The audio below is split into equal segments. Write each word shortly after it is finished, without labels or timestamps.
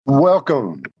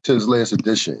Welcome to this latest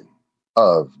edition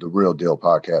of the Real Deal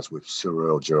Podcast with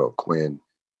Cyril, Gerald-Quinn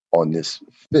on this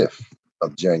 5th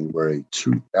of January,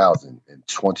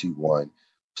 2021.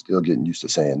 Still getting used to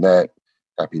saying that.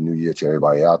 Happy New Year to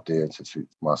everybody out there. To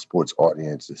my sports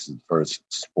audience, this is the first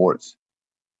sports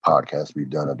podcast we've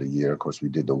done of the year. Of course, we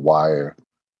did The Wire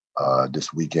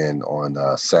this weekend on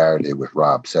Saturday with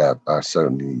Rob Sapp. I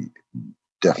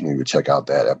definitely would check out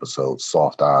that episode,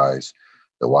 Soft Eyes.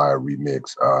 The Wire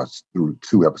remix through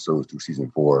 2 episodes through season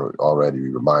 4 already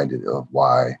reminded of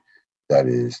why that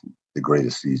is the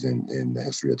greatest season in the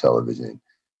history of television.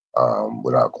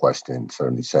 Without question,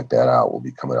 certainly check that out. We'll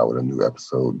be coming out with a new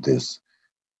episode.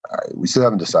 We still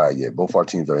haven't decided yet. Both our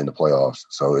teams are in the playoffs,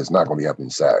 so it's not going to be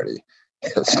happening Saturday,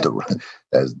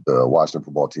 as the Washington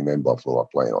football team and Buffalo are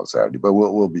playing on Saturday. But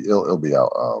it'll be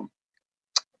out.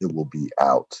 It will be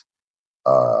out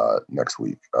next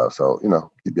week. So,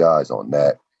 keep your eyes on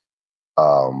that.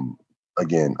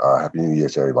 Again, Happy New Year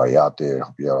to everybody out there.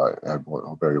 Hope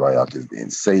everybody out there is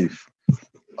being safe.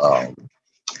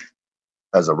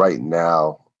 As of right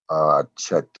now, I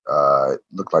checked, it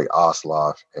looked like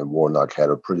Osloff and Warnock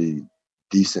had a pretty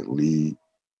decent lead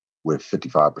with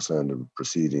 55% of the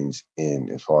proceedings in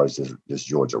as far as this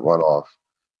Georgia runoff.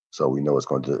 So we know it's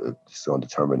going to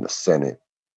determine the Senate.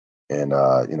 And,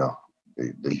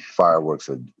 the fireworks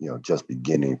are, just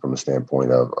beginning from the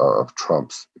standpoint of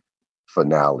Trump's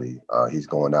finale. He's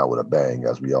going out with a bang,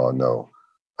 as we all know,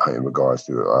 in regards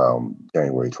to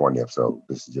January 20th. So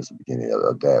this is just the beginning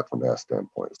of that from that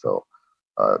standpoint. So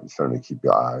certainly keep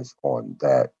your eyes on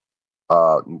that.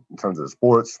 In terms of the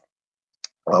sports,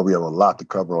 we have a lot to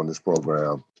cover on this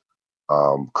program.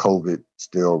 COVID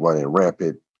still running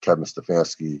rampant. Kevin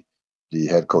Stefanski, the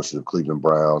head coach of the Cleveland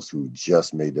Browns, who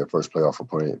just made their first playoff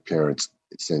appearance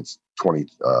since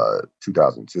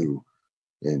 2002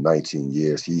 in 19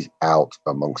 years. He's out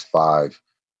amongst 5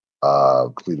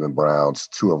 Cleveland Browns,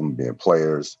 2 of them being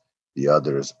players. The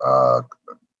others,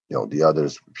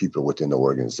 people within the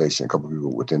organization, a couple of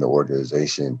people within the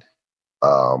organization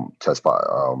test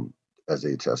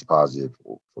positive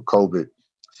for COVID.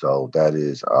 So that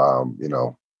is, a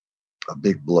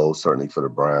big blow, certainly for the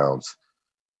Browns.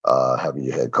 Having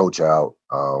your head coach out,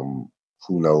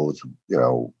 who knows?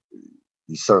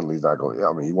 He certainly is not going.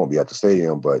 I mean, he won't be at the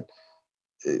stadium, but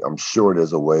I'm sure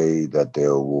there's a way that they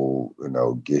will,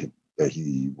 get that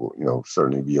he will,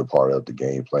 certainly be a part of the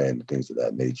game plan and things of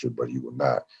that nature. But he will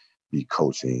not be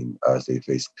coaching as they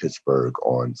face Pittsburgh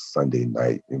on Sunday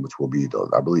night, which will be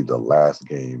I believe, the last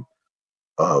game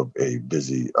of a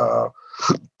busy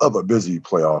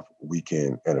playoff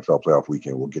weekend, NFL playoff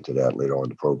weekend. We'll get to that later on in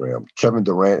the program. Kevin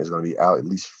Durant is going to be out at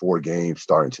least 4 games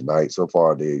starting tonight. So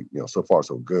far, so far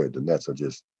so good. The Nets are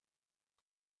just,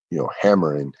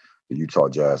 hammering the Utah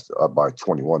Jazz up by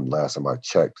 21. Last time I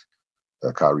checked,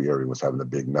 Kyrie Irving was having a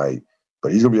big night.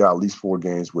 But he's going to be out at least 4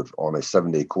 games on a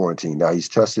 7-day quarantine. Now, he's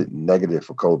tested negative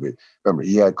for COVID. Remember,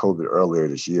 he had COVID earlier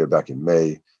this year, back in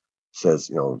May.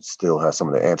 Says, still has some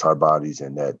of the antibodies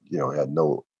and that,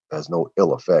 has no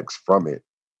ill effects from it,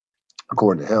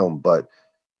 according to him. But,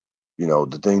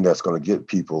 the thing that's going to get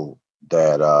people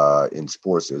that in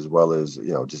sports as well as,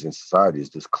 just in society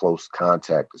is this close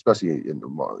contact, especially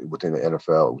within the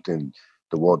NFL, within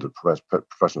the world of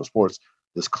professional sports,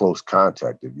 this close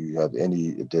contact. If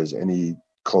there's any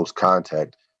close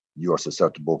contact, you are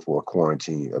susceptible for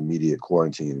immediate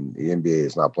quarantine. The NBA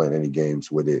is not playing any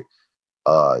games with it.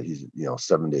 He's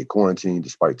 7-day quarantine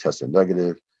despite testing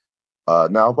negative.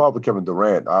 Now, if I was Kevin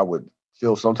Durant, I would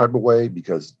feel some type of way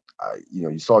because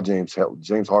you saw James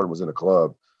Harden was in the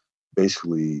club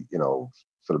basically, for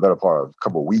the better part of a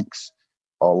couple of weeks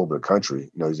all over the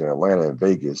country. He's in Atlanta and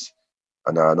Vegas,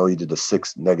 and I know he did the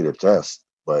 6 negative tests,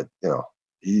 but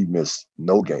he missed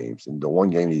no games, and the one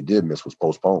game he did miss was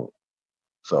postponed.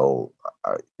 So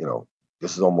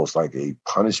this is almost like a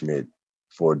punishment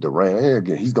for Durant. And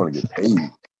again, he's going to get paid.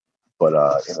 But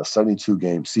in a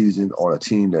 72-game season on a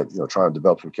team that, trying to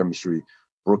develop some chemistry,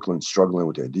 Brooklyn struggling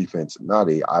with their defense, not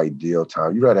an ideal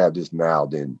time. You'd rather have this now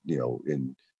than,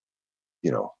 in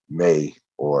May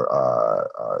or,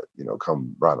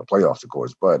 come around the playoffs, of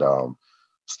course. But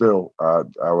still,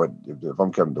 I would, if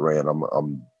I'm Kevin Durant,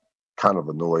 I'm kind of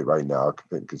annoyed right now,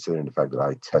 considering the fact that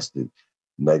I tested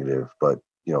negative. But,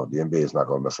 the NBA is not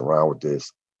going to mess around with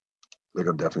this. They're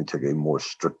going to definitely take a more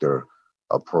stricter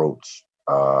approach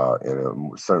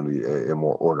and certainly a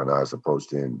more organized approach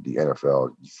than the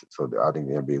NFL. So I think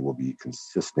the NBA will be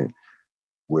consistent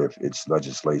with its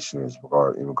legislation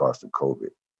in regards to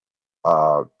COVID.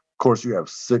 Of course, you have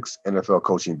 6 NFL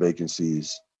coaching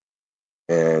vacancies.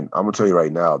 And I'm going to tell you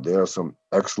right now, there are some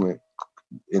excellent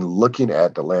in looking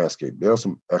at the landscape, there are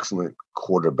some excellent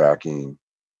quarterbacking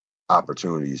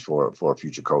opportunities for a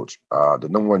future coach. The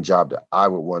number one job that I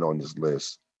would want on this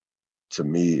list, to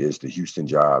me, is the Houston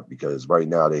job, because right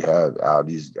now they have out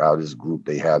of this group,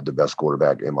 they have the best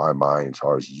quarterback in my mind as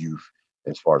far as youth,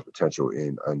 as far as potential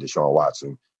in Deshaun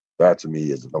Watson. That to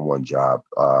me is the number one job.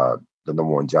 The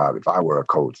number one job, if I were a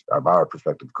coach, if I were a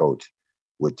prospective coach,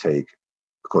 would take.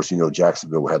 Of course,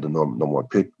 Jacksonville had the number one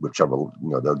pick with Trevor.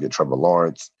 They'll get Trevor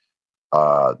Lawrence.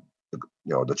 Uh,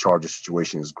 the Chargers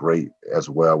situation is great as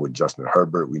well with Justin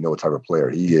Herbert. We know what type of player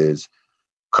he is.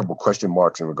 A couple question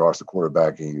marks in regards to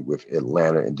quarterbacking with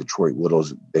Atlanta and Detroit.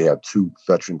 They have two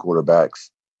veteran quarterbacks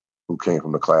who came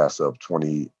from the class of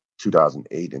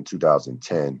 2008 and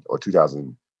 2010, or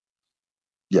 2000.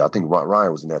 Yeah, I think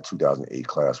Ryan was in that 2008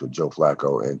 class with Joe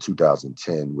Flacco, and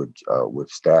 2010 with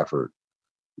Stafford.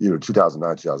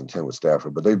 2009, 2010 with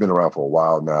Stafford. But they've been around for a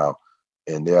while now,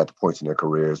 and they're at the points in their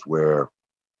careers where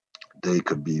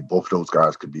both of those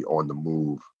guys could be on the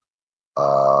move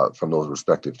from those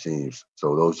respective teams.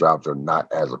 So those jobs are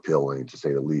not as appealing, to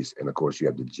say the least. And of course, you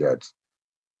have the Jets,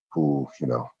 who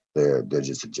they're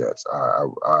just the Jets.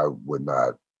 I would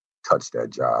not touch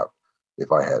that job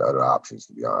if I had other options,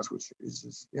 to be honest with you. It's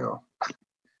just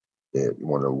they're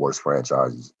one of the worst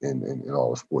franchises in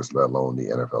all of sports, let alone the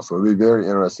NFL. So it'll be very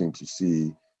interesting to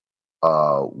see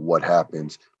what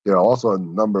happens. There are also a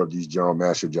number of these general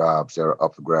manager jobs that are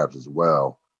up for grabs as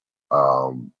well.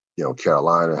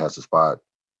 Carolina has a spot.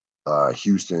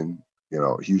 Houston,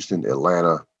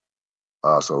 Atlanta.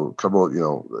 So a couple,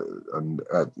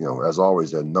 as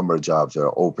always, there are a number of jobs that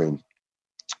are open.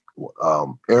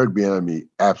 Eric Bieniemy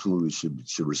absolutely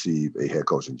should receive a head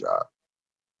coaching job.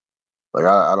 Like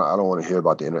I don't want to hear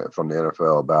from the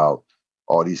NFL about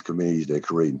all these committees they're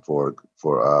creating for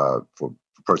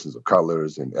persons of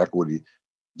colors and equity.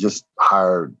 Just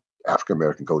hire African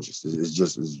American coaches. It's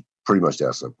pretty much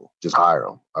that simple. Just hire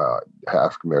them.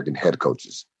 African American head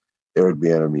coaches. Eric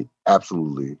Bieniemy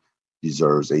absolutely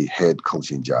deserves a head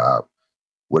coaching job.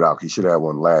 He should have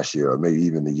one last year, or maybe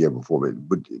even the year before.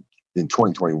 But in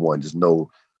 2021, there's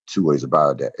no two ways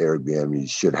about it that Eric Bieniemy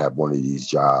should have one of these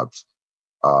jobs.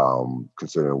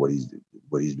 Considering what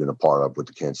he's been a part of with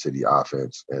the Kansas City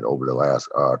offense and over the last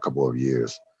couple of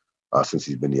years since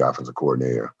he's been the offensive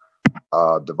coordinator.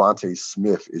 Devontae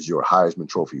Smith is your Heisman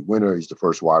Trophy winner. He's the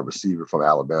first wide receiver from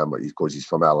Alabama. Of course, he's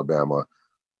from Alabama.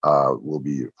 Will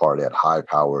be part of that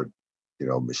high-powered,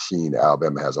 machine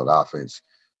Alabama has on offense.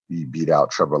 He beat out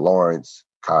Trevor Lawrence,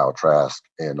 Kyle Trask,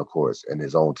 and of course,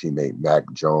 his own teammate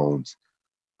Mac Jones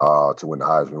to win the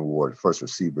Heisman Award. First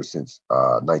receiver since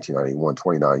 1991,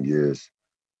 29 years.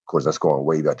 Of course, that's going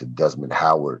way back to Desmond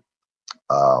Howard,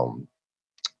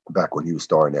 back when he was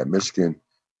starting at Michigan.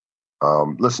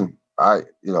 Listen,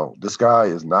 this guy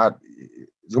is not.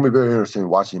 It's going to be very interesting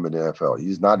watching him in the NFL.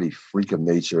 He's not a freak of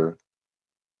nature.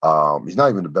 He's not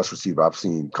even the best receiver I've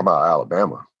seen come out of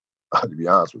Alabama. To be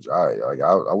honest with you,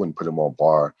 I wouldn't put him on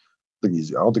par. I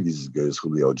don't think he's as good as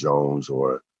Julio Jones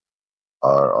or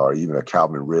even a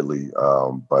Calvin Ridley.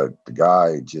 But the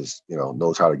guy just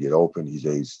knows how to get open. He's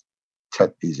just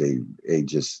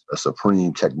a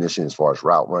supreme technician as far as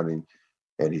route running.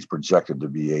 And he's projected to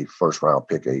be a first-round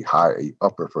pick, a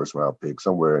upper first-round pick,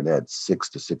 somewhere in that 6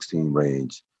 to 16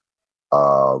 range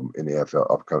in the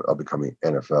NFL, upcoming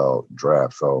NFL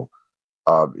draft. So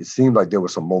it seemed like there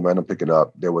was some momentum picking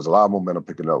up. There was a lot of momentum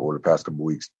picking up over the past couple of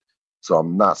weeks. So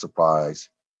I'm not surprised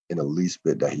in the least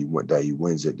bit that he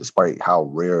wins it, despite how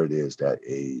rare it is that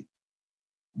a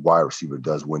wide receiver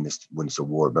does win this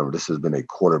award. Remember, this has been a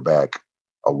quarterback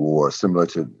award, similar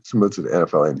to the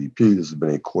NFL MVP. This has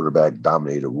been a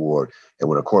quarterback-dominated award, and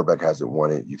when a quarterback hasn't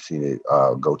won it, you've seen it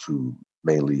go to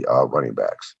mainly running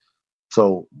backs.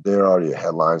 So there are the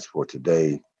headlines for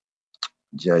today,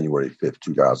 January 5th,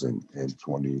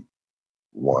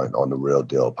 2021, on the Real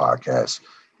Deal podcast.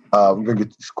 We're going to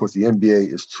get, of course, the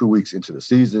NBA is 2 weeks into the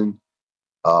season.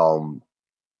 And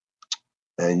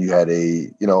you had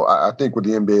I think with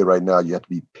the NBA right now, you have to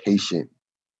be patient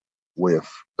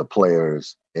with the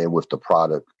players and with the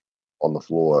product on the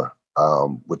floor,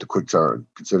 with the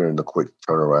considering the quick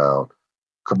turnaround.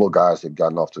 A couple of guys have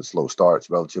gotten off to slow starts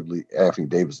relatively. Anthony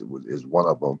Davis is one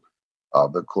of them,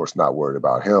 but of course not worried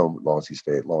about him as long as he's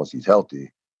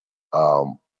healthy.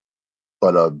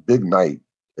 But a big night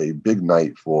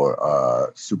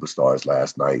for superstars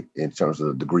last night in terms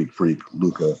of the Greek Freak,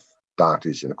 Luka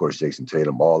Doncic, and of course Jason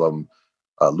Tatum. All of them.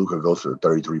 Luka goes for a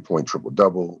 33-point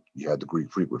triple-double. You had the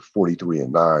Greek Freak with 43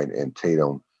 and 9, and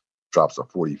Tatum drops a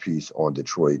 40-piece on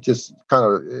Detroit. Just kind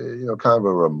of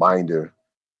a reminder,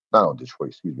 not on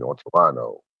Detroit, on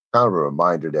Toronto. Kind of a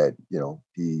reminder that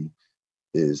he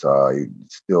is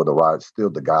still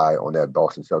the guy on that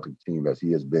Boston Celtics team, as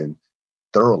he has been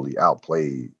thoroughly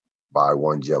outplayed by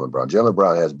one Jaylen Brown. Jaylen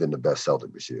Brown has been the best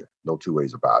Celtic this year, no two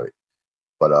ways about it.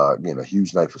 But again, a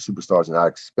huge night for superstars, and I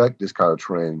expect this kind of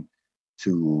trend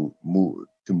to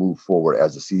move forward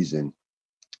as the season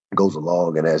goes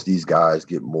along, and as these guys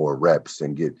get more reps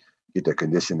and get their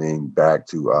conditioning back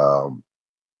to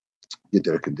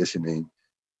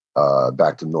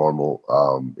back to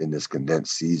normal in this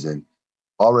condensed season.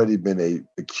 Already been a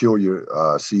peculiar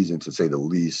season, to say the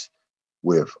least,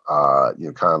 with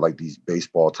kind of like these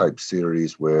baseball type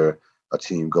series where a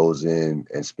team goes in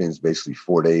and spends basically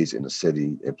 4 days in the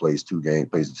city and plays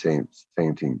the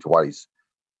same team twice.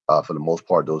 For the most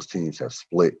part, those teams have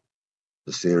split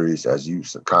the series as you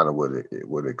kind of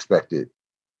would expect it.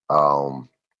 But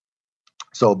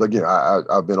again,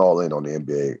 I've been all in on the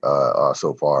NBA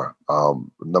so far.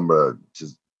 Number of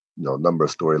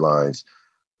storylines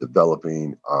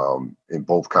developing in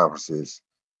both conferences,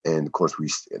 and of course,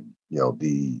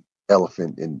 the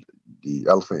elephant in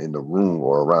the room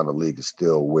or around the league is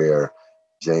still where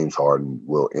James Harden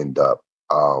will end up.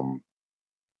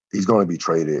 He's going to be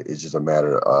traded. It's just a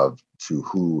matter of to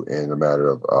who and a matter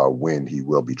of when he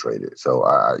will be traded. So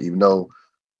even though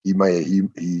he's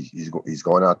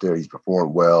going out there, he's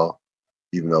performed well,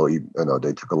 even though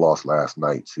they took a loss last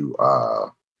night to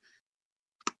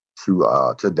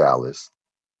Dallas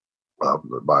by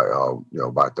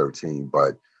 13,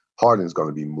 but Harden's going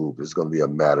to be moved. It's going to be a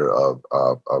matter of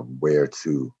where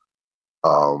to.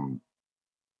 Couple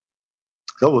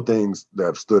of things that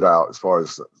have stood out as far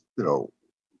as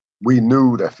we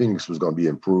knew that Phoenix was going to be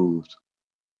improved.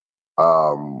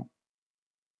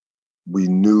 We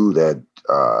knew that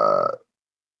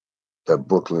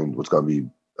Brooklyn was going to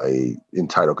be in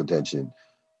title contention.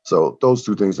 So those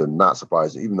two things are not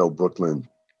surprising, even though Brooklyn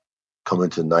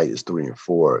coming tonight is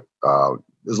 3-4.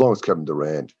 As long as Kevin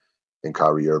Durant and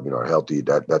Kyrie Irving are healthy,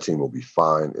 that team will be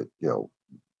fine.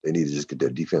 They need to just get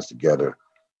their defense together.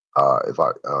 If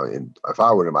I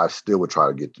were them, I still would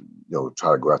try to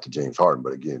go after James Harden.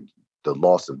 But again, the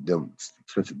loss of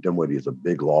Spencer Dinwiddie is a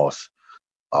big loss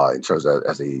in terms of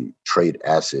as a trade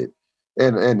asset,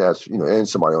 and as and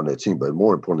somebody on that team. But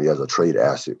more importantly, as a trade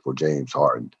asset for James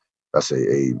Harden, that's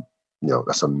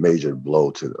that's a major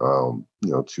blow to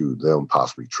to them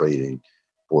possibly trading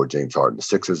for James Harden. The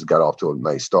Sixers got off to a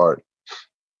nice start.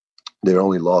 Their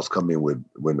only loss coming when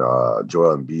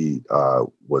Joel Embiid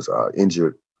was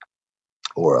injured,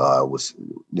 or was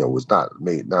not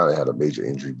made. Now they had a major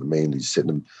injury, but mainly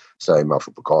sitting him out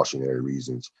for precautionary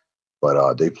reasons.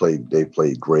 But they played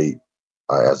great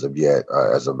as of yet.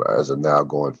 As of now,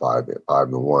 going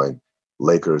 5-1.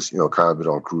 Lakers, kind of been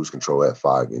on cruise control at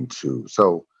 5-2.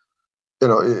 So,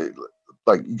 you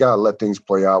gotta let things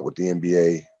play out with the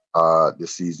NBA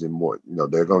this season. More,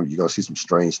 you're gonna see some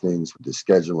strange things with the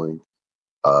scheduling.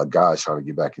 Guys trying to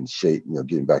get back in shape,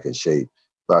 getting back in shape.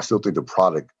 But I still think the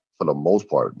product, for the most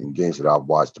part, in games that I've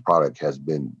watched, the product has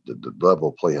been, the level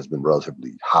of play has been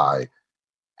relatively high,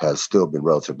 has still been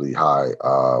relatively high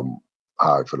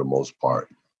for the most part.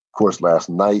 Of course, last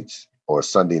night or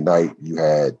Sunday night, you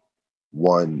had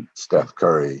one Steph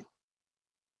Curry,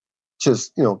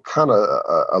 just, kind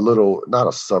of a little, not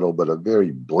a subtle, but a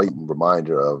very blatant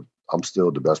reminder of, I'm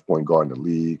still the best point guard in the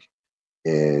league.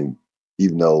 And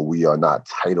even though we are not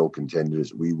title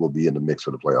contenders, we will be in the mix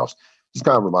for the playoffs. Just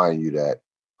kind of reminding you that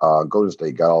Golden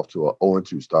State got off to an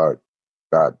 0-2 start,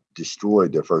 got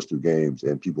destroyed their first two games,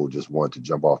 and people just wanted to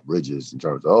jump off bridges in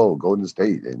terms of, oh, Golden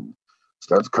State and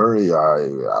Steph Curry,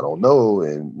 I don't know,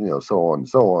 and so on and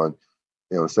so on.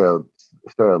 Instead of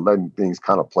letting things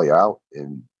kind of play out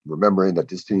and remembering that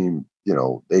this team,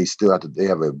 they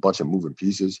have a bunch of moving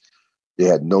pieces. They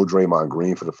had no Draymond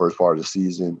Green for the first part of the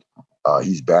season.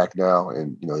 He's back now,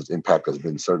 and his impact has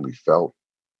been certainly felt.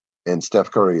 And Steph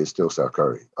Curry is still Steph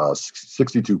Curry.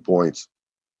 62 points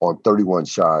on 31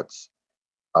 shots.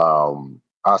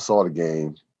 I saw the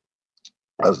game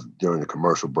as during the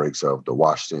commercial breaks of the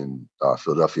Washington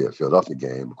Philadelphia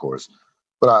game, of course.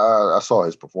 But I saw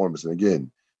his performance, and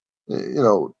again,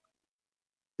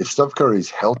 if Steph Curry's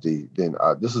healthy, then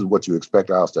this is what you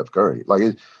expect out of Steph Curry.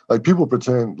 Like people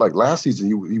pretend, like last season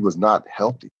he was not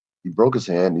healthy. He broke his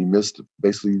hand. He missed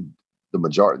basically the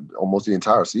majority, almost the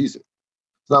entire season.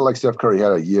 It's not like Steph Curry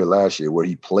had a year last year where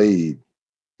he played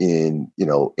in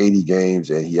 80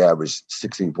 games and he averaged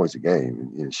 16 points a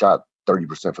game and shot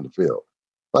 30% from the field.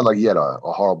 Not like he had a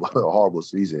horrible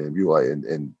season,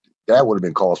 and that would have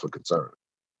been cause for concern.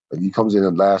 Like he comes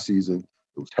in last season,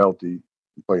 it was healthy.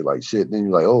 He played like shit. Then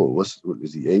you're like, oh, what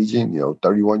is he aging?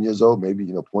 31 years old,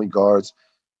 maybe, point guards.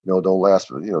 don't last.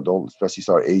 Don't especially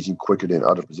start aging quicker than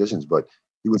other positions. But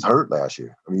he was hurt last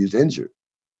year. I mean, he was injured.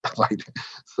 Like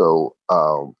so.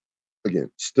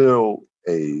 Again,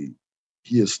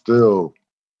 he is still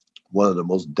one of the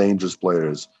most dangerous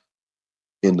players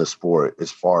in the sport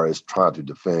as far as trying to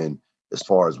defend, as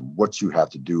far as what you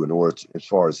have to do in order to, as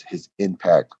far as his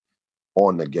impact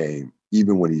on the game,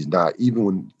 even when he's not,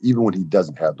 even when he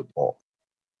doesn't have the ball.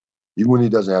 Even when he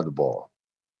doesn't have the ball.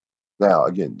 Now,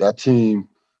 again, that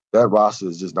roster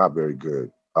is just not very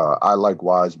good. I like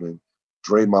Wiseman.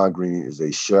 Draymond Green is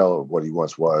a shell of what he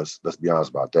once was. Let's be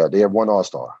honest about that. They have one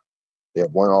All-Star. They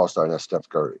have one All-Star, and that's Steph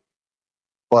Curry.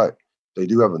 But they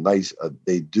do have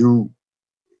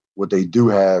what they do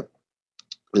have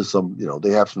is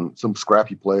they have some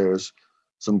scrappy players,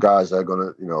 some guys that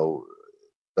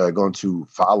are going to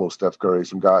follow Steph Curry,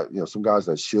 some guys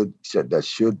that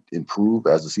should improve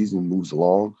as the season moves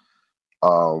along.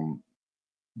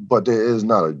 But there is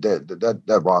not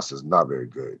that roster is not very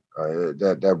good.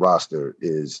 That roster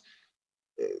is,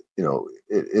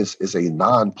 it's a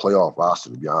non-playoff roster,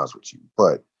 to be honest with you.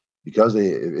 But because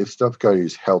if Steph Curry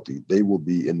is healthy, they will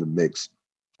be in the mix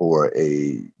for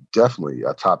definitely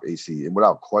a top 8 seed, and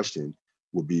without question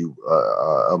will be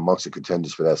amongst the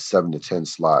contenders for that 7 to 10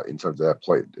 slot in terms of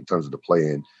the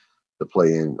play-in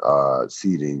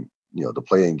seeding. The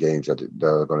play-in games that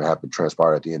are going to happen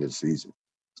transpire at the end of the season.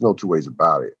 There's no two ways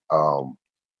about it.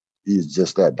 He's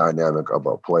just that dynamic of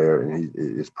a player, and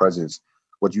his presence.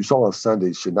 What you saw on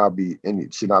Sunday should not be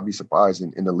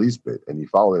surprising in the least bit. And he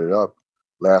followed it up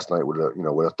last night with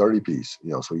a 30-piece.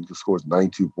 So he scores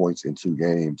 92 points in 2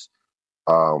 games.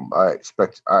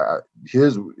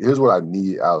 Here's what I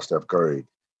need out of Steph Curry.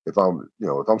 If I'm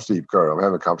Steve Kerr, I'm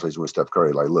having a conversation with Steph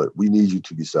Curry. Like, look, we need you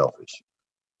to be selfish.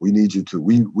 We need you to.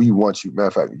 We want you. Matter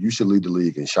of fact, you should lead the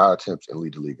league in shot attempts and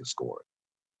lead the league in scoring.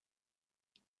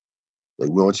 Like,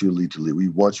 we want you to lead the league. We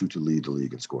want you to lead the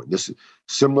league in scoring. This is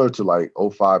similar to like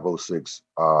 05, 06,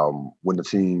 when the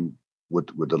team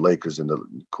with the Lakers and of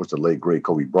course the late great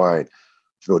Kobe Bryant,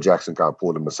 Phil Jackson kind of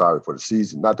pulled him aside for the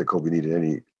season. Not that Kobe needed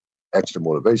any extra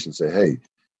motivation. Say, hey,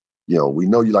 we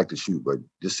know you like to shoot, but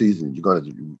this season we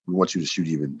want you to shoot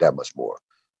even that much more.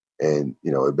 And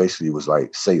it basically was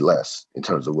like, say less in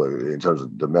terms of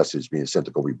the message being sent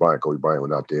to Kobe Bryant. Kobe Bryant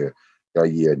went out there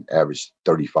that year and averaged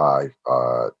 35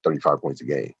 points a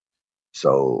game.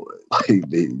 So he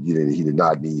did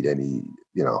not need any.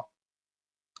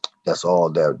 That's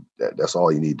all that's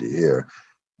all you need to hear.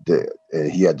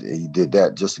 And he did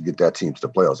that just to get that team to the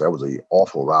playoffs. That was an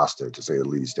awful roster, to say the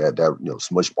least. That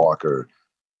Smush Parker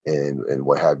and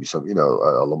what have you. Some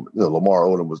Lamar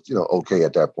Odom was okay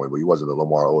at that point, but he wasn't the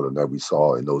Lamar Odom that we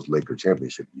saw in those Laker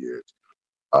championship years.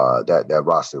 That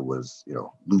roster was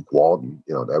Luke Walton.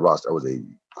 That roster was a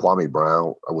Kwame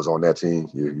Brown. I was on that team.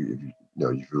 If you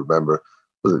remember,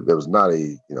 there was not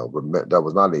a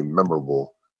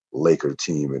memorable Laker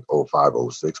team in 05,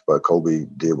 06, but Kobe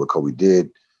did what Kobe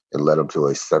did and led them to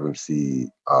a 7th seed,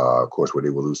 of course, where they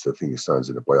will lose to the Phoenix Suns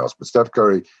in the playoffs. But Steph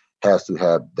Curry has to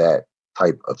have that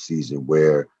type of season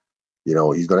where, he's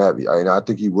going to have, and I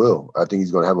think he will. I think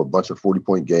he's going to have a bunch of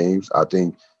 40-point games. I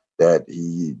think that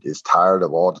he is tired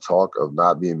of all the talk of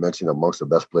not being mentioned amongst the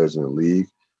best players in the league.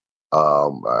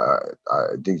 I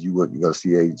think you're going to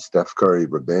see a Steph Curry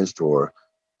revenge tour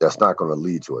that's not going to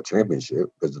lead to a championship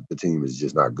because the team is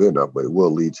just not good enough, but it will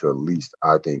lead to at least,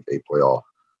 I think, a playoff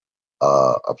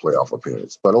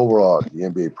appearance. But overall, the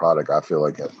NBA product, I feel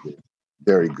like, has been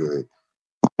very good.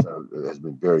 It has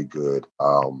been very good.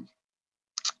 So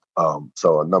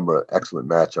a number of excellent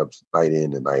matchups, night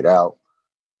in and night out.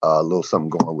 A little something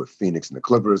going with Phoenix and the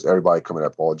Clippers. Everybody coming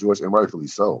at Paul George, and rightfully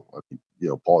so. I mean,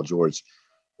 Paul George,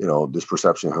 this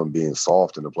perception of him being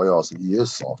soft in the playoffs, he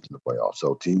is soft in the playoffs.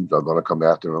 So teams are going to come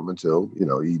after him until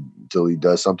he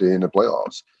does something in the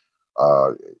playoffs.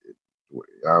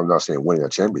 I'm not saying winning a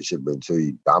championship, but until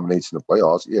he dominates in the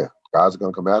playoffs, yeah, guys are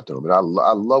going to come after him. And I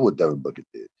love what Devin Booker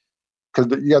did.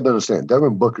 Because you got to understand,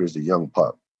 Devin Booker is the young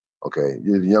pup. Okay,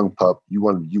 you're the young pup. You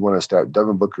want to start.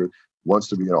 Devin Booker wants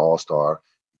to be an all-star.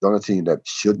 He's on a team that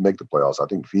should make the playoffs. I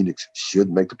think Phoenix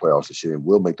should make the playoffs this year and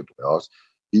will make the playoffs.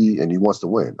 He wants to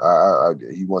win.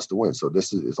 He wants to win. So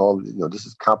this is all. This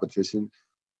is competition.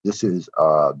 This is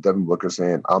Devin Booker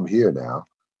saying, "I'm here now.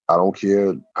 I don't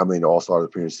care how many all-star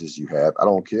appearances you have. I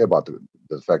don't care about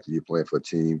the fact that you're playing for a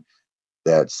team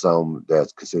that's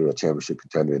considered a championship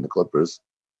contender in the Clippers.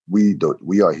 We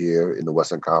are here in the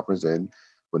Western Conference, and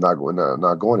we're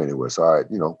not going anywhere." So I,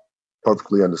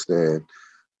 perfectly understand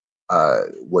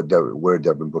where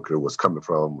Devin Booker was coming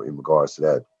from in regards to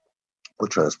that,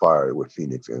 what transpired with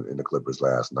Phoenix and the Clippers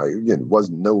last night. Again, it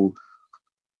wasn't no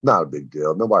not a big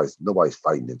deal. Nobody's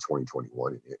fighting in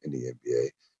 2021 in the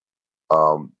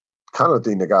NBA. Kind of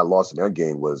thing that got lost in that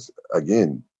game was,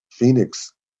 again,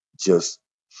 Phoenix just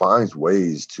finds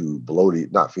ways to blow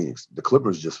not Phoenix, the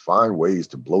Clippers just find ways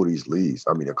to blow these leads.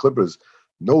 I mean, the Clippers,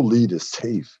 no lead is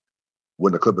safe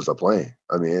when the Clippers are playing.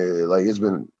 I mean,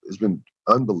 it's been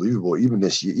unbelievable. Even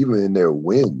this year, even in their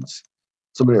wins,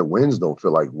 some of their wins don't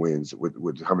feel like wins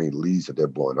with how many leads that they're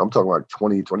blowing. I'm talking like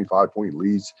 20, 25-point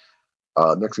leads.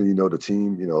 Next thing you know, the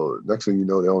team, next thing you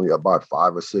know, they're only up by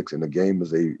 5 or 6, and the game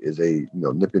is a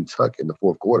nip and tuck in the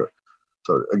fourth quarter.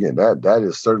 So again, that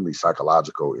is certainly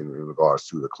psychological in regards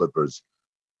to the Clippers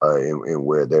and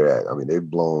where they're at. I mean, they've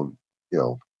blown,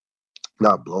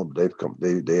 not blown, but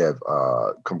they have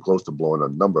come close to blowing a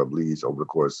number of leads over the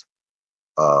course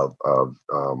of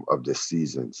this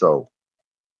season. So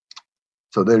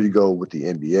there you go with the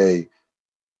NBA.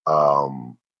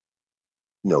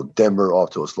 Denver off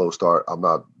to a slow start. I'm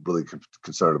not really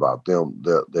concerned about them.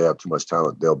 They have too much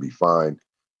talent. They'll be fine.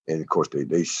 And of course,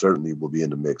 they certainly will be in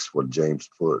the mix for the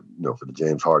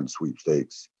James Harden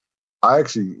sweepstakes. I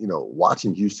actually,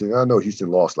 watching Houston, I know Houston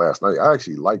lost last night. I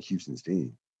actually like Houston's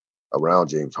team around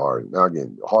James Harden. Now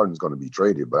again, Harden's going to be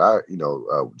traded, but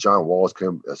John Wall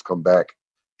has come back,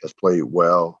 has played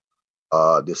well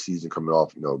this season, coming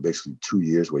off basically 2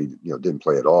 years where he didn't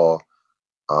play at all.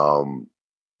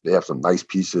 They have some nice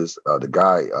pieces. The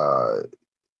guy,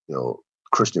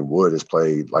 Christian Wood has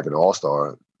played like an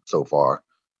all-star so far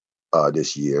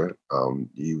this year.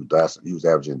 He was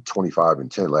averaging 25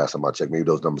 and 10 last time I checked. Maybe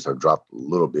those numbers have dropped a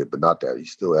little bit, but not that.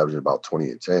 He's still averaging about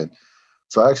 20 and 10.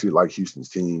 So I actually like Houston's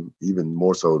team even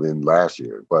more so than last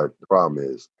year. But the problem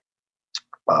is,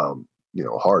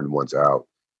 Harden wants out.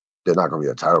 They're not going to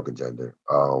be a title contender.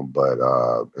 But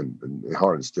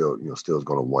Harden still is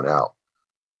going to want out.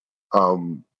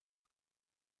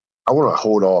 I want to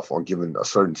hold off on giving a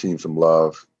certain team some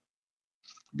love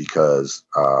because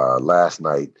last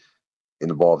night it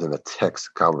involved in a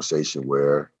text conversation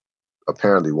where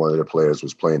apparently one of their players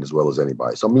was playing as well as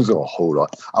anybody. So I'm just going to hold off.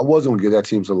 I was going to give that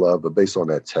team some love, but based on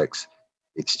that text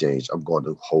exchange, I'm going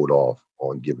to hold off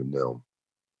on giving them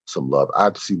some love. I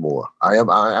have to see more. I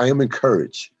am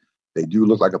encouraged. They do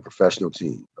look like a professional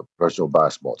team, a professional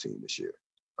basketball team this year.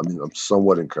 I mean, I'm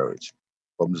somewhat encouraged,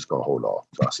 but I'm just going to hold off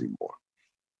until I see more.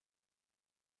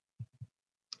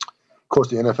 Of course,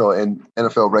 the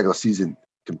NFL regular season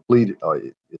completed.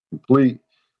 It's complete.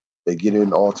 They get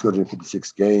in all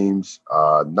 256 games,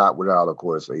 not without, of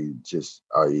course, a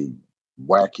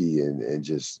wacky and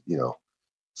just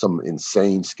some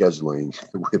insane scheduling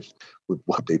with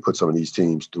what they put some of these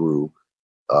teams through,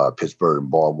 Pittsburgh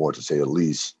and Baltimore to say the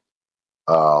least.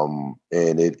 And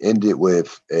it ended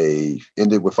with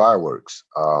fireworks.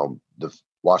 The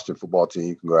Washington football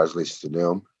team, congratulations to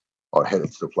them, are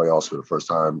headed to the playoffs for the first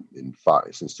time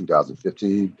since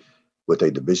 2015 with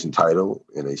a division title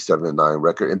and a 7-9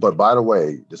 record. But by the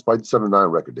way, despite the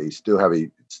 7-9 record, they still had a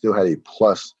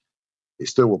plus. They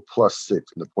still were +6 in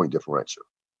the point differential.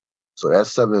 So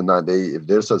that's 7-9. If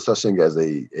there's such thing as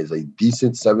a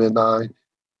decent 7-9,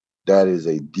 that is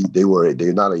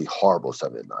they're not a horrible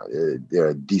 7-9. They're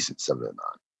a decent 7-9.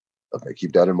 Okay,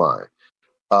 keep that in mind.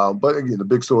 But again, the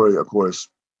big story, of course,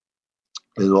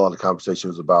 is a lot of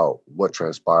conversations about what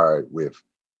transpired with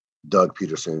Doug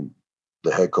Peterson,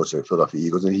 the head coach of the Philadelphia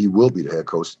Eagles, and he will be the head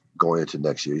coach going into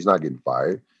next year. He's not getting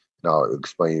fired. And I'll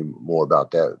explain more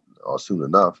about that soon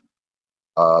enough.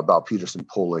 About Peterson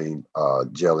pulling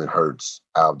Jalen Hurts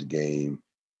out of the game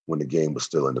when the game was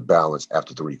still in the balance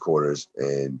after 3 quarters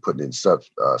and putting in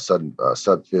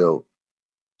Suddenfield,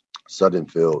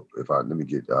 let me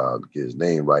get his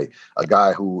name right, a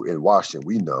guy who in Washington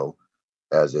we know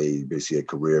as basically a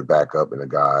career backup and a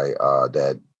guy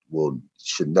that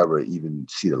should never even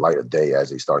see the light of day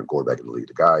as a starting quarterback in the league.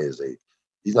 The guy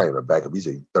he's not even a backup, he's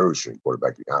a third string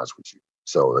quarterback, to be honest with you.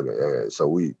 So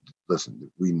we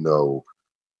know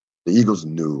the Eagles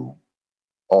knew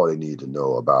all they needed to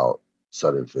know about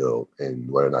Suddenfield and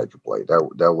whether or not he could play.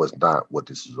 That was not what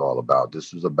this was all about.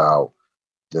 This was about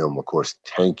them, of course,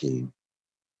 tanking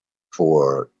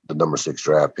for the number 6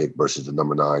 draft pick versus the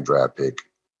number 9 draft pick.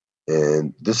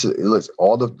 And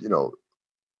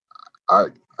I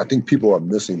think people are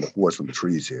missing the forest from the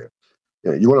trees here.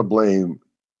 You want to blame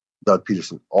Doug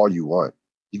Peterson all you want.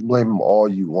 You can blame him all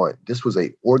you want. This was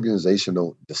a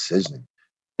organizational decision.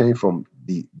 This came from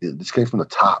the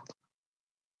top.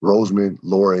 Roseman,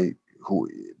 Laurie,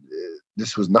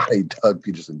 this was not a Doug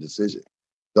Peterson decision.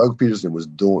 Doug Peterson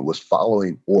was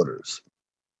following orders.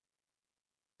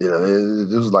 This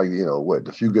was like,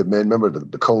 the Few Good Men, remember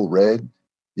the Code Red?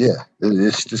 Yeah,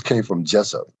 this came from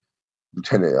Jessup.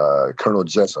 Lieutenant Colonel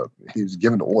Jessup. He was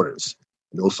giving orders.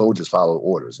 And those soldiers followed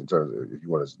orders. In terms of, if you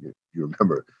want to, you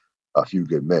remember A Few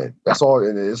Good Men. That's all.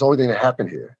 And it's the only thing that happened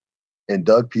here. And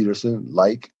Doug Peterson,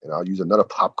 and I'll use another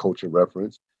pop culture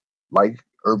reference, like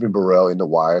Irvin Burrell in The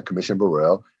Wire, Commissioner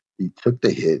Burrell, he took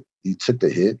the hit. He took the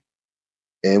hit,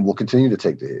 and will continue to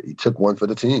take the hit. He took one for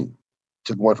the team.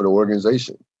 Took one for the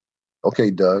organization.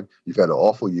 Okay, Doug, you've had an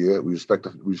awful year. We respect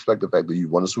the fact that you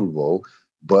won the Super Bowl,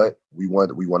 but we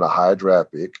want a higher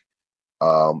draft pick.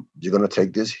 You're going to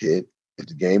take this hit if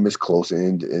the game is close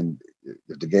and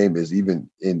if the game is even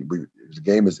in if the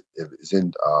game is if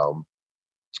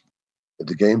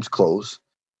the game's close.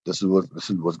 This is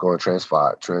what's going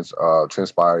to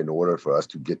transpire in order for us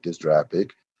to get this draft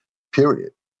pick.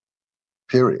 Period.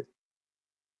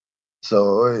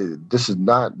 So this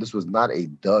was not a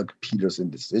Doug Peterson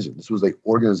decision. This was an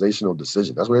organizational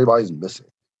decision. That's what everybody's missing.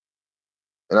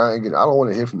 And I don't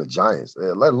want to hear from the Giants,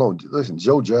 let alone listen.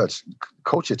 Joe Judge,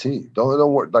 coach your team.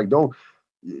 Don't work.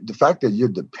 The fact that you're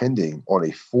depending on a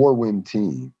 4-win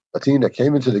team, a team that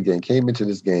came into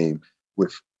this game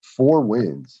with 4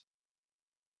 wins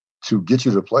to get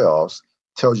you to the playoffs,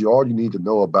 tells you all you need to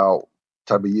know about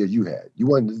the type of year you had.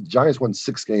 The Giants won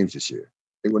 6 games this year.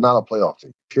 They were not a playoff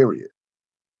team. Period.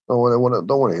 Don't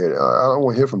want to hear it. I don't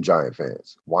want to hear from Giant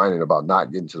fans whining about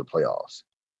not getting to the playoffs.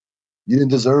 You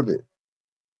didn't deserve it.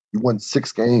 You won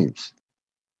 6 games.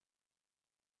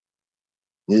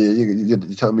 You're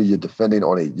telling me you're depending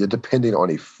on a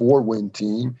 4-win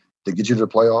team to get you to the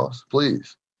playoffs?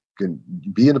 Please, you can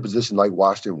be in a position like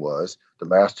Washington was the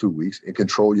last 2 weeks and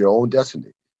control your own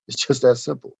destiny. It's just that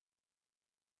simple.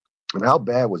 And how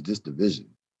bad was this division?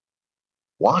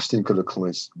 Washington could have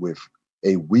clinched with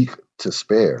a week to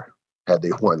spare had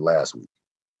they won last week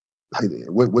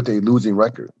with a losing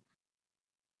record.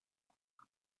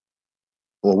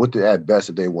 Or at best,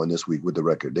 if they won this week with the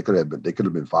record, they could have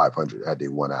been 500 had they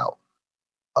won out.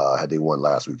 Had they won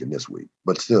last week and this week.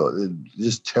 But still, it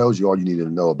just tells you all you needed to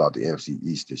know about the NFC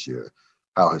East this year,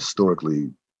 how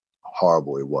historically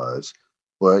horrible it was.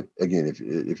 But again,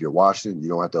 if you're Washington, you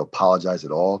don't have to apologize at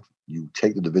all. You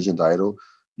take the division title,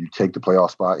 you take the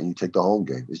playoff spot, and you take the home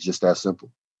game. It's just that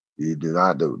simple. You do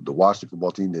not. The Washington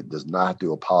football team that does not have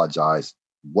to apologize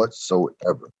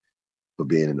whatsoever for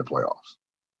being in the playoffs.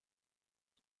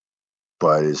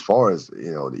 But as far as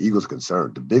the Eagles are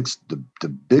concerned, the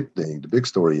big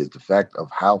story is the fact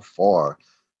of how far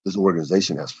this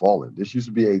organization has fallen. This used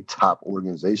to be a top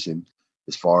organization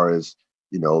as far as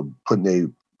putting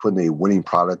a winning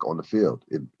product on the field,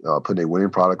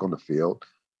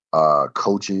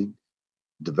 coaching,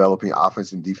 developing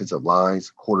offensive and defensive lines,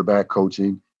 quarterback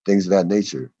coaching, things of that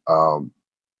nature.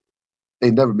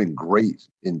 They've never been great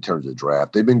in terms of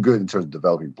draft. They've been good in terms of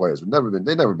developing players, but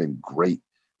they've never been great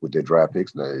with their draft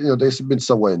picks. They've been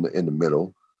somewhere in the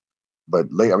middle,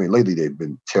 but lately they've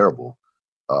been terrible.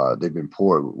 They've been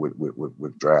poor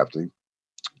with drafting.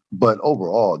 But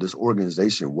overall, this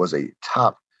organization was a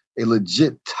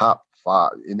legit top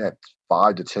 5 in that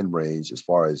 5 to 10 range as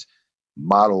far as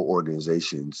model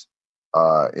organizations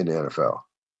in the NFL.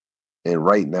 And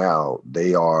right now,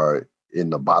 they are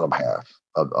in the bottom half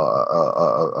of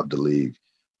the league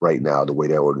right now, the way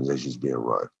that organization is being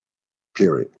run.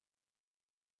 Period.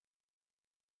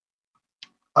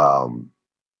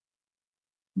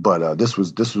 But this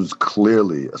was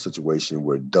clearly a situation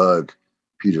where Doug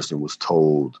Peterson was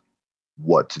told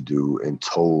what to do and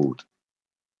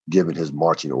given his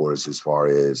marching orders as far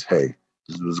as, hey,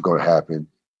 this is what's going to happen.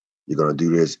 You're going to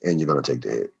do this, and you're going to take the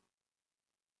hit.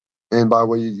 And by the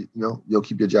way, you'll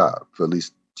keep your job for at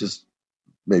least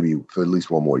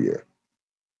one more year.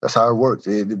 That's how it works.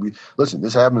 Listen,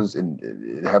 this happens in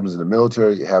the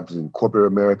military. It happens in corporate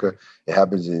America. It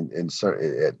happens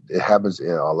it happens in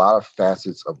a lot of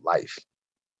facets of life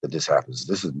that this happens.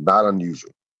 This is not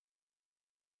unusual.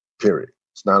 Period.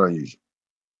 It's not unusual.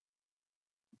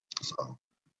 So,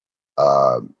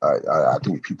 I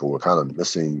think people were kind of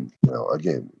missing.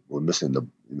 We're missing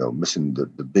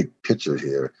the big picture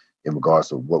here in regards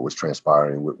to what was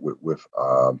transpiring with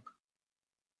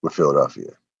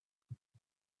Philadelphia.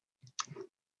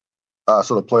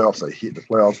 So the playoffs are here. The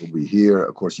playoffs will be here.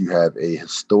 Of course, you have a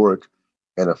historic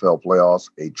NFL playoffs,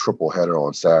 a triple header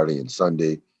on Saturday and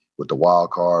Sunday with the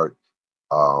wild card.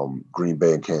 Green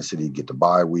Bay and Kansas City get the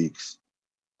bye weeks.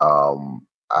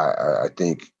 I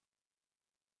think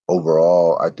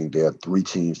overall, I think there are 3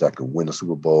 teams that can win the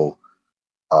Super Bowl.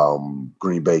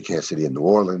 Green Bay, Kansas City, and New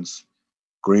Orleans.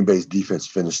 Green Bay's defense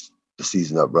finished the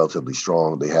season up relatively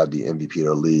strong. They have the MVP of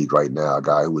the league right now, a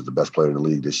guy who was the best player in the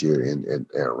league this year, and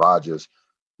Aaron Rodgers,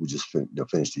 who just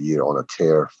finished the year on a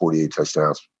tear, 48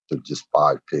 touchdowns to just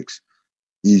 5 picks.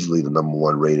 easily the number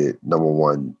one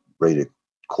rated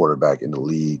quarterback in the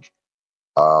league.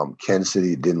 Kansas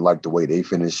City didn't like the way they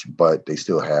finished, but they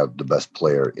still have the best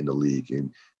player in the league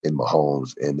in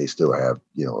Mahomes, and they still have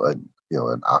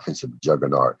an offensive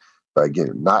juggernaut. But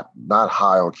again, not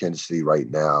high on Kansas City right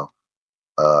now.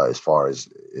 As far as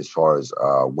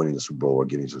winning the Super Bowl or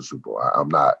getting to the Super Bowl, I'm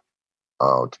not.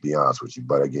 To be honest with you,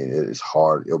 but again, it's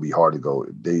hard. It'll be hard to go.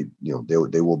 They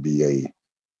will be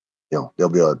they'll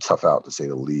be a tough out to say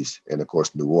the least. And of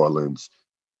course, New Orleans,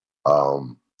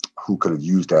 who could have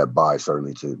used that bye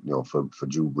certainly to for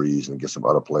Drew Brees and get some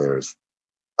other players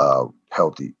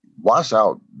healthy. Watch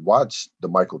the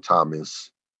Michael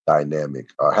Thomas dynamic.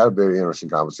 Had a very interesting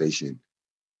conversation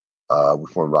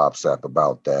with one Rob Sapp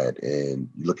about that, and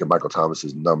you look at Michael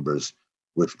Thomas's numbers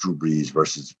with Drew Brees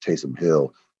versus Taysom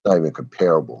Hill, not even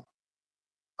comparable.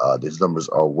 His numbers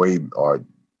are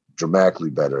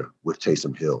dramatically better with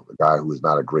Taysom Hill, a guy who is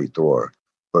not a great thrower,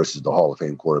 versus the Hall of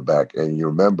Fame quarterback. And you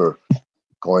remember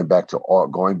going back to all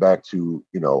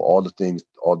the things,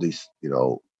 all these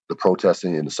the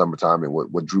protesting in the summertime and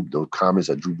those comments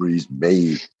that Drew Brees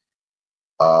made.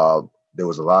 There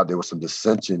was some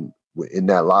dissension in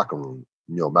that locker room.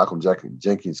 Malcolm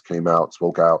Jenkins came out,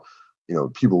 spoke out.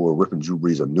 People were ripping Drew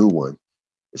Brees a new one.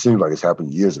 It seems like it's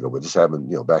happened years ago, but this happened,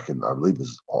 back in, I believe it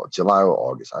was July or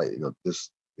August.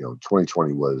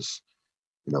 2020 was,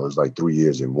 it was like 3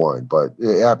 years in one, but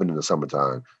it happened in the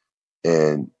summertime.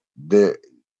 And there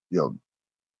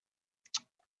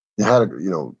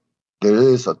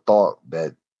is a thought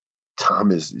that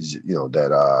Thomas,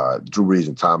 that Drew Brees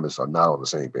and Thomas are not on the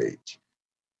same page.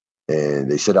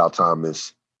 And they sit out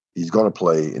Thomas. He's going to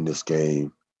play in this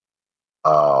game.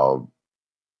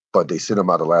 But they sit him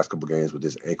out the last couple of games with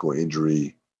this ankle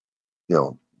injury,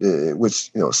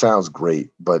 which sounds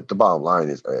great. But the bottom line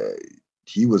is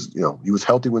he was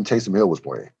healthy when Taysom Hill was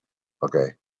playing.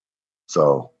 Okay.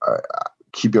 So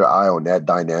keep your eye on that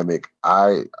dynamic.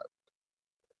 I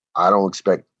don't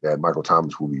expect that Michael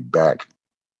Thomas will be back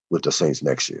with the Saints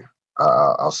next year.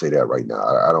 I'll say that right now.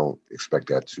 I don't expect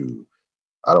him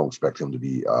to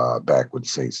be back with the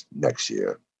Saints next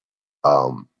year.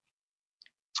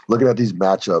 Looking at these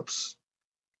matchups,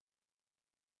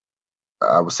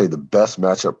 I would say the best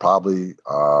matchup probably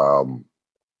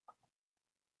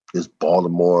is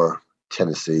Baltimore,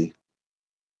 Tennessee.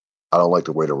 I don't like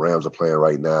the way the Rams are playing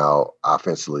right now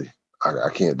offensively. I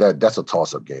can't. That's a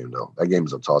toss-up game, though. That game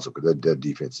is a toss-up because their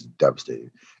defense is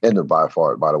devastating. And by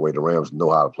the way, the Rams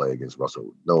know how to play against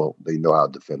Russell. No, they know how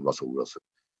to defend Russell Wilson.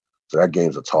 So that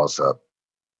game's a toss-up.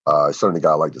 Certainly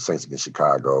got like the Saints against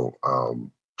Chicago.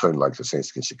 Certainly like the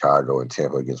Saints against Chicago and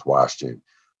Tampa against Washington.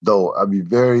 Though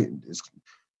the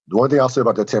one thing I'll say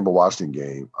about that Tampa-Washington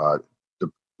game,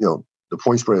 the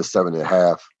point spread is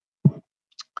 7.5.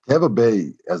 Tampa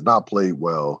Bay has not played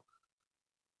well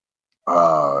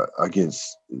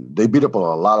they beat up on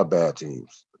a lot of bad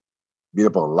teams.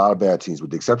 With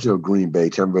the exception of Green Bay.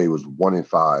 Tampa Bay was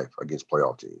 1-5 against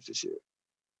playoff teams this year.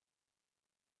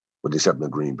 With the exception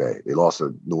of Green Bay. They lost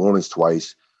to New Orleans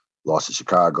twice, lost to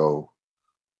Chicago,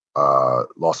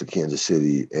 lost to Kansas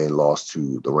City, and lost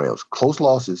to the Rams. Close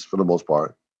losses for the most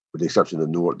part, with the exception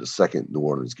of the second New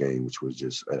Orleans game, which was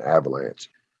just an avalanche.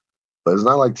 But it's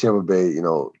not like Tampa Bay,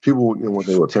 people, when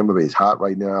they were Tampa Bay's hot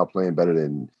right now, playing better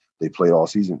than they played all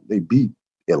season. They beat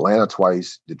Atlanta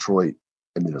twice, Detroit,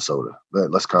 and Minnesota.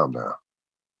 Let's calm down.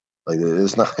 Like,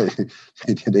 it's not,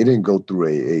 they didn't go through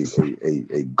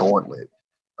a gauntlet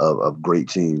of great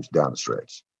teams down the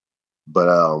stretch. But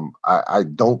I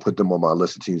don't put them on my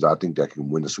list of teams I think that can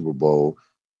win the Super Bowl.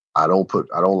 I don't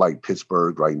like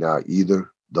Pittsburgh right now either,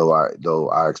 though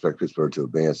I expect Pittsburgh to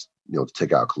advance, to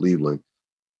take out Cleveland,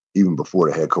 even before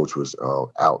the head coach was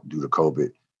out due to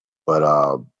COVID. But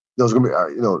it's going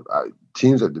to be,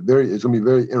 teams it's going to be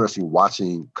very interesting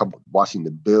watching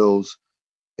the Bills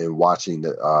and watching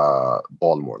the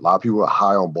Baltimore. A lot of people are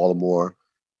high on Baltimore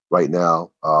right now.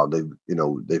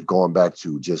 They've gone back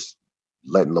to just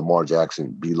letting Lamar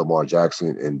Jackson be Lamar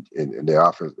Jackson, and their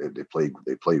offense, they played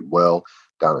well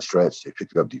down the stretch. They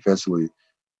picked it up defensively.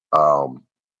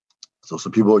 So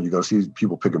some people, you're going to see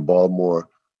people picking Baltimore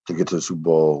to get to the Super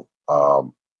Bowl.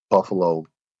 Buffalo,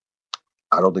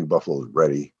 I don't think Buffalo is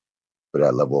ready for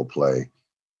that level of play.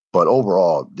 But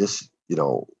overall, this,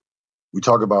 we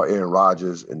talk about Aaron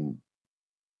Rodgers and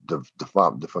the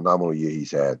phenomenal year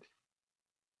he's had.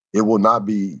 It will not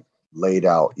be laid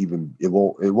out. It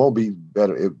won't be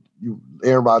better.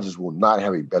 Aaron Rodgers will not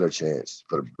have a better chance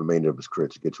for the remainder of his career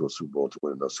to get to a Super Bowl, to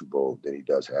win another Super Bowl than he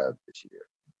does have this year.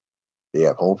 They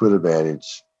have home field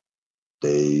advantage.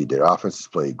 Their offense has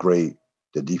played great.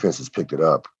 The defense has picked it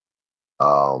up.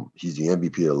 He's the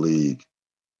MVP of the league.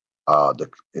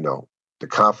 The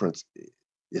conference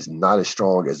is not as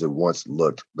strong as it once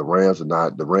looked. The Rams are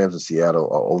not. The Rams in Seattle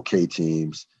are okay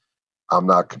teams. I'm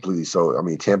not completely so. I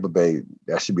mean, Tampa Bay,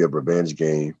 that should be a revenge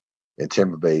game, and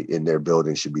Tampa Bay in their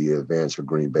building should be an advantage for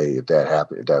Green Bay if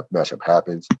that matchup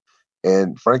happens.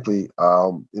 And frankly,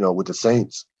 with the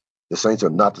Saints are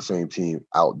not the same team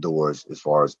outdoors as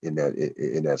far as in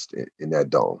that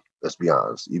dome. Let's be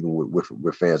honest. Even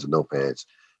with fans or no fans,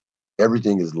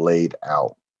 everything is laid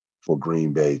out for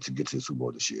Green Bay to get to the Super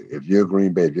Bowl this year. If you're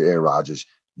Green Bay, if you're Aaron Rodgers,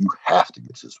 you have to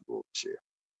get to the Super Bowl this year.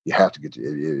 You have to get to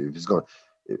if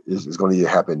it's going to either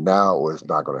happen now or it's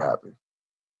not going to happen.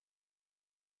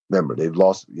 Remember, they've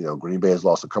lost. Green Bay has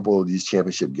lost a couple of these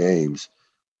championship games.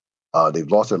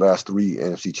 They've lost their last 3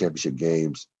 NFC championship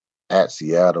games at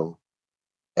Seattle,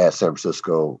 at San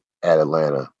Francisco, at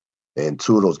Atlanta, and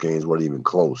 2 of those games weren't even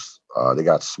close. They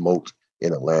got smoked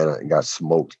in Atlanta and got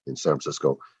smoked in San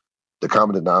Francisco. The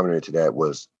common denominator to that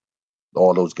was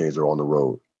all those games are on the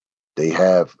road. They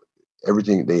have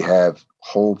everything. They have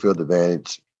home field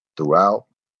advantage throughout,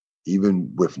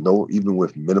 even with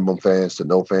minimum fans to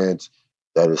no fans.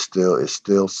 That is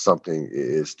still something.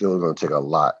 It's still going to take a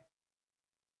lot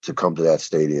to come to that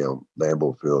stadium,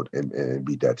 Lambeau Field, and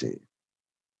beat that team.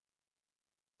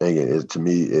 And again, to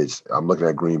me, I'm looking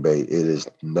at Green Bay. It is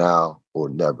now or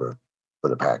never for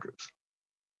the Packers.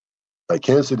 Like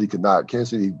Kansas City,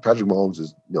 Patrick Mahomes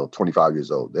is 25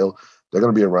 years old. They're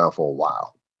going to be around for a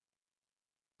while.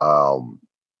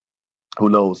 Who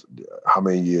knows how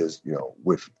many years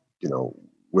with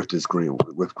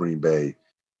Green Bay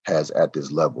has at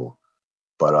this level.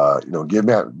 But give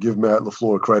Matt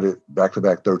LaFleur credit,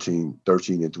 back-to-back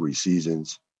 13-3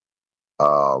 seasons.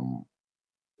 And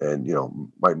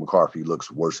Mike McCarthy looks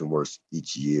worse and worse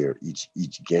each year,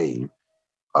 each game.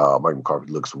 Mike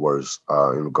McCarthy looks worse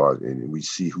in regards, and we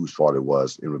see whose fault it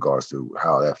was in regards to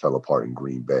how that fell apart in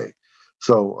Green Bay.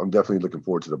 So I'm definitely looking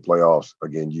forward to the playoffs.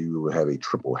 Again, you will have a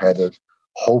triple header.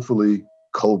 Hopefully,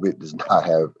 COVID does not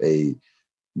have a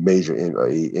major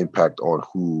impact on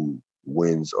who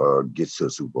wins or gets to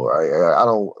the Super Bowl. I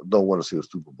don't want to see a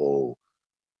Super Bowl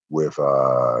with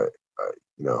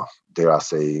dare I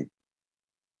say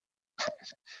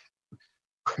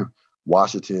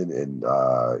Washington and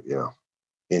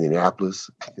Indianapolis.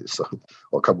 So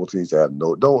a couple of teams that have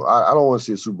I don't want to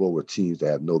see a Super Bowl with teams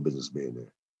that have no business being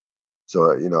there.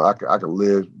 So I can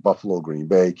live Buffalo, Green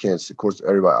Bay, Kansas. Of course,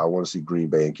 everybody I want to see Green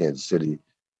Bay and Kansas City.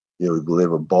 We can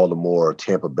live in Baltimore,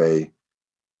 Tampa Bay,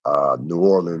 New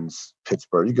Orleans,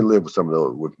 Pittsburgh. You can live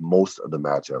with most of the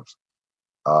matchups,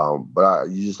 but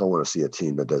you just don't want to see a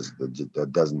team that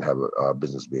doesn't have a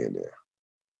business being there.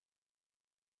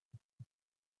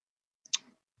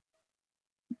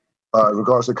 In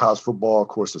regards to college football, of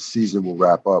course, the season will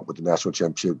wrap up with the national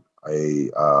championship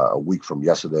a week from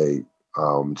yesterday,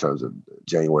 in terms of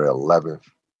January 11th.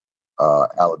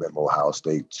 Alabama, Ohio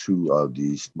State, 2 of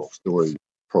the most storied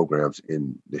programs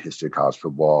in the history of college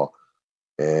football.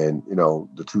 And,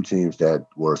 the 2 teams that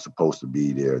were supposed to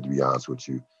be there, to be honest with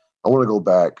you. I want to go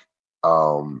back.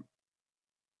 You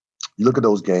look at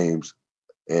those games,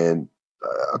 and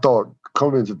I thought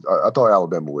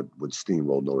Alabama would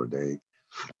steamroll Notre Dame,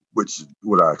 which is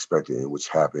what I expected and which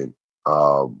happened.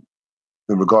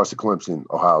 In regards to Clemson,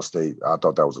 Ohio State, I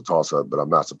thought that was a toss-up, but I'm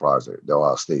not surprised that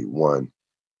Ohio State won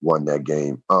that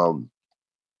game.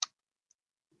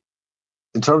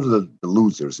 In terms of the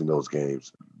losers in those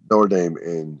games, Notre Dame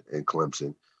and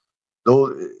Clemson,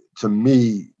 to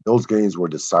me, those games were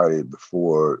decided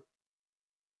before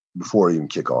even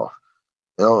kickoff.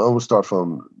 And I'm going to start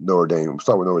from Notre Dame.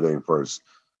 Start with Notre Dame first.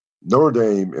 Notre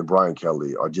Dame and Brian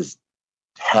Kelly are just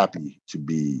happy to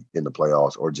be in the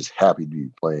playoffs or just happy to be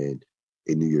playing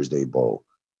a New Year's Day bowl.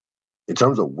 In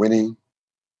terms of winning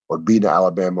or beating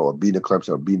Alabama or beating Clemson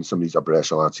or beating some of these upper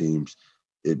echelon teams,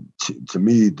 to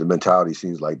me, the mentality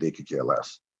seems like they could care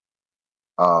less.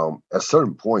 At a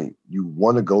certain point, you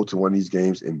want to go to one of these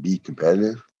games and be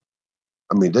competitive.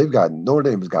 I mean, Notre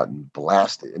Dame has gotten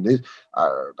blasted. And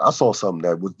I saw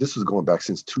something this was going back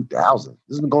since 2000.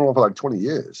 This has been going on for like 20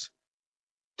 years.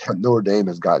 Notre Dame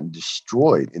has gotten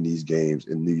destroyed in these games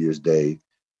in New Year's Day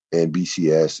and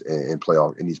BCS and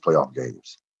these playoff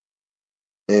games.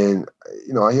 And,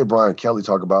 I hear Brian Kelly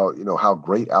talk about, how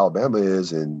great Alabama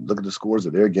is and look at the scores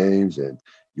of their games. And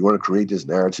you want to create this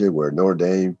narrative where Notre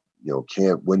Dame,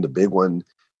 can't win the big one.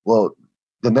 Well,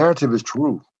 the narrative is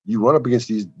true. You run up against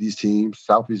these teams,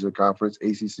 Southeastern Conference,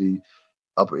 ACC,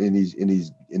 up on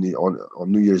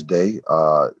New Year's Day,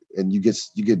 and you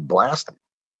get blasted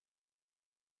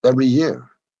every year.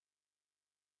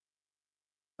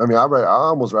 I mean, I'd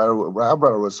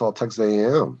rather saw Texas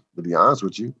A&M, to be honest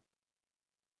with you.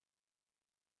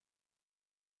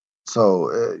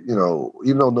 So,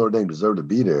 even though Notre Dame deserved to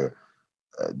be there,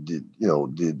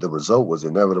 the result was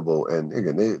inevitable. And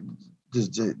again,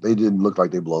 they didn't look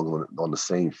like they belonged on the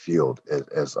same field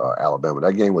as Alabama.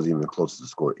 That game wasn't even close to the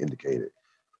score indicated.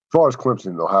 As far as Clemson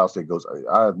and Ohio State goes,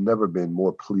 I have never been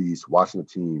more pleased watching a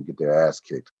team get their ass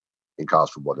kicked in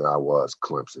college football than I was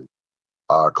Clemson.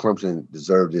 Clemson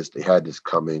deserved this. They had this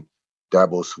coming.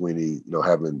 Dabo Swinney,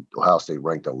 having Ohio State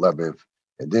ranked 11th,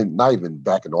 and then not even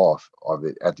backing off of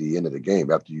it at the end of the game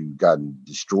after you gotten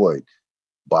destroyed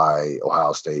by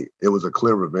Ohio State. It was a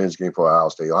clear revenge game for Ohio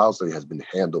State. Ohio State has been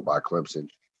handled by Clemson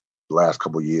the last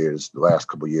couple of years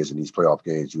in these playoff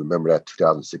games. You remember that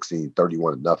 2016,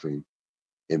 31-0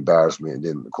 embarrassment. And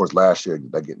then, of course, last year,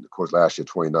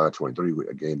 29-23,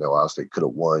 a game that Ohio State could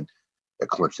have won. That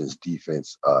Clemson's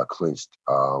defense clinched,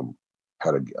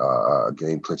 had a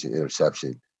game-clinching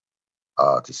interception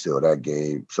to seal that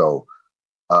game. So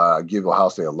I give Ohio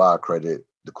State a lot of credit.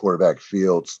 The quarterback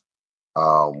Fields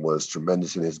was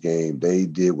tremendous in his game. They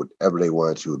did whatever they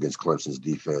wanted to against Clemson's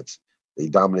defense. They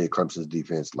dominated Clemson's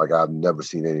defense like I've never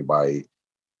seen anybody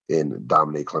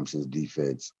dominate Clemson's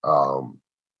defense. I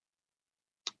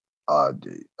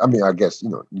guess,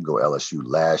 you can go LSU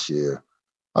last year.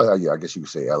 I guess you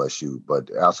could say LSU, but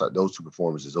outside those two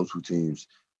performances, those two teams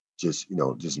just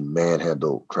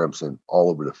manhandled Clemson all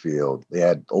over the field. They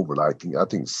had over, I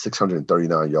think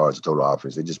 639 yards of total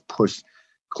offense. They just pushed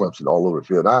Clemson all over the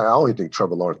field. I only think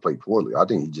Trevor Lawrence played poorly. I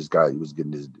think he was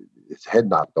getting his head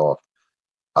knocked off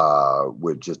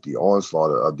with just the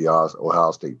onslaught of the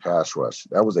Ohio State pass rush.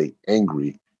 That was an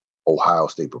angry Ohio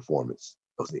State performance.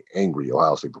 It was the angry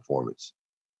Ohio State performance.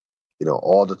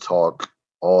 All the talk,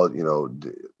 all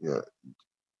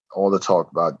the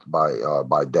talk by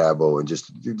Dabo and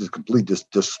just complete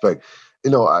disrespect.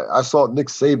 I saw Nick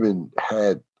Saban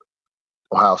had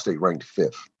Ohio State ranked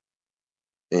 5th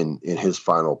in his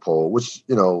final poll, which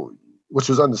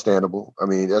was understandable. I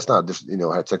mean, that's not just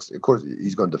had Texas. Of course,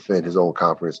 he's going to defend his own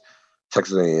conference.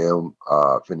 Texas A&M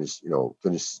finishes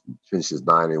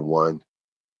 9-1,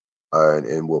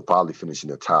 and will probably finish in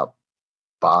the top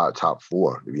 5, top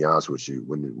 4. To be honest with you,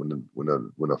 when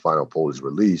the final poll is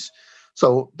released.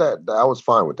 So that I was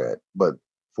fine with that. But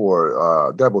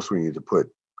for Dabo Swinney to put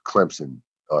Clemson,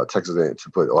 Texas A&M to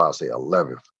put Ohio State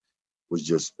 11th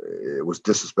it was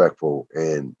disrespectful,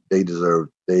 and they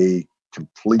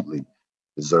completely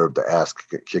deserved the ass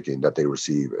kicking that they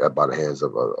received by the hands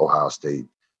of Ohio State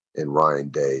and Ryan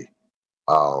Day.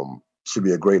 Should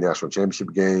be a great national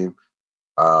championship game.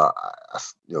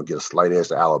 Get a slight edge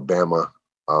to Alabama.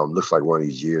 Looks like one of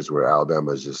these years where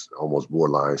Alabama is just almost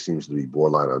borderline, seems to be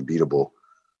borderline unbeatable.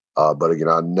 But again,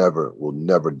 I will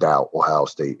never doubt Ohio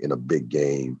State in a big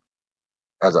game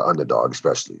as an underdog,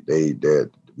 especially.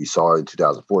 We saw in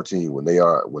 2014 when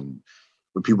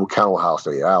people count Ohio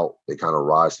State out, they kind of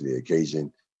rise to the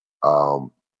occasion.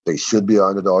 They should be an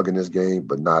underdog in this game,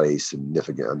 but not a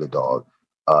significant underdog.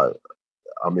 I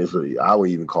would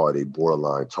even call it a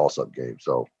borderline toss-up game.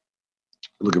 So,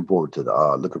 looking forward to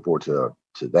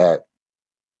that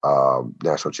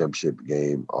national championship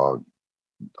game on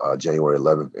January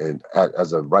 11th. And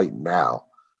as of right now,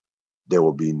 there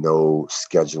will be no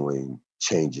scheduling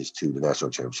changes to the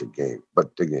national championship game. But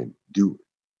again,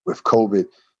 with COVID,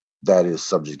 that is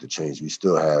subject to change. We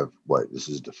still have this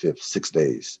is the 6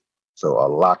 days. So a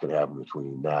lot can happen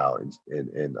between now and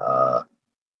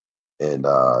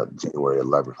January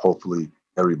 11th. Hopefully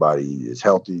everybody is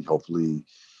healthy. Hopefully,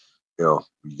 we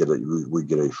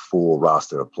get a full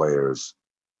roster of players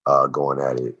going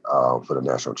at it for the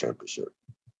national championship.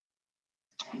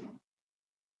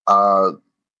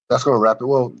 That's going to wrap it.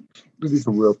 Well, give you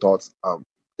some real thoughts.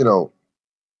 There's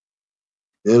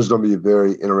going to be a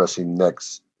very interesting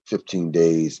next 15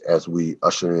 days as we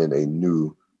usher in a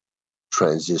new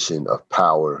transition of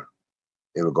power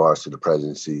in regards to the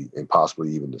presidency and possibly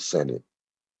even the Senate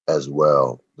as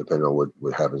well, depending on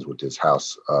what happens with this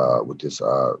House, with this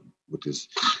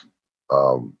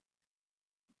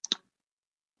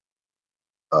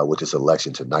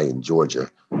election tonight in Georgia.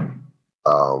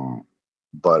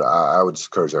 But I would just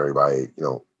encourage everybody,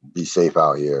 be safe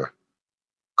out here.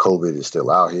 COVID is still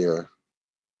out here,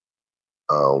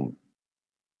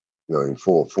 in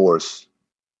full force.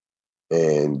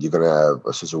 And you're going to have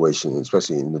a situation,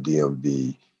 especially in the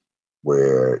DMV,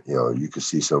 where, you can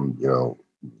see some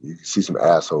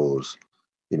assholes,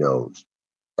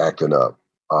 acting up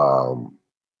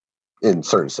in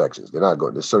certain sections. They're not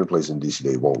going. There's certain places in DC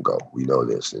they won't go. We know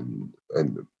this, and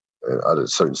other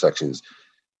certain sections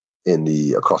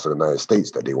across the United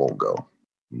States that they won't go,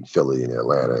 in Philly and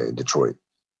Atlanta and Detroit.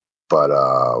 But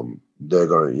they're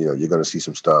gonna, you're gonna see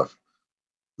some stuff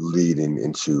leading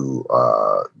into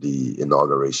the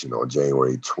inauguration on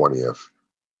January 20th.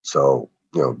 So,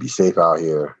 be safe out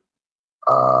here.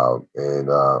 And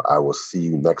I will see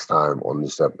you next time on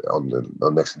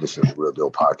the next edition of the Real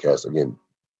Deal Podcast. Again,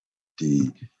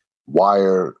 the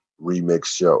Wire Remix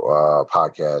Show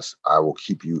podcast. I will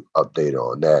keep you updated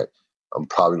on that. I'm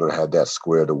probably going to have that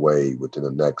squared away within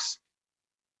the next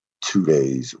 2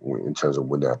 days in terms of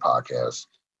when that podcast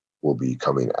will be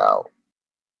coming out.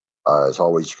 As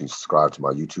always, you can subscribe to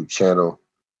my YouTube channel,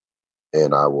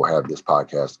 and I will have this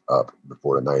podcast up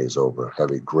before the night is over.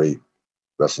 Have a great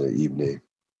rest of the evening.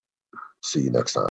 See you next time.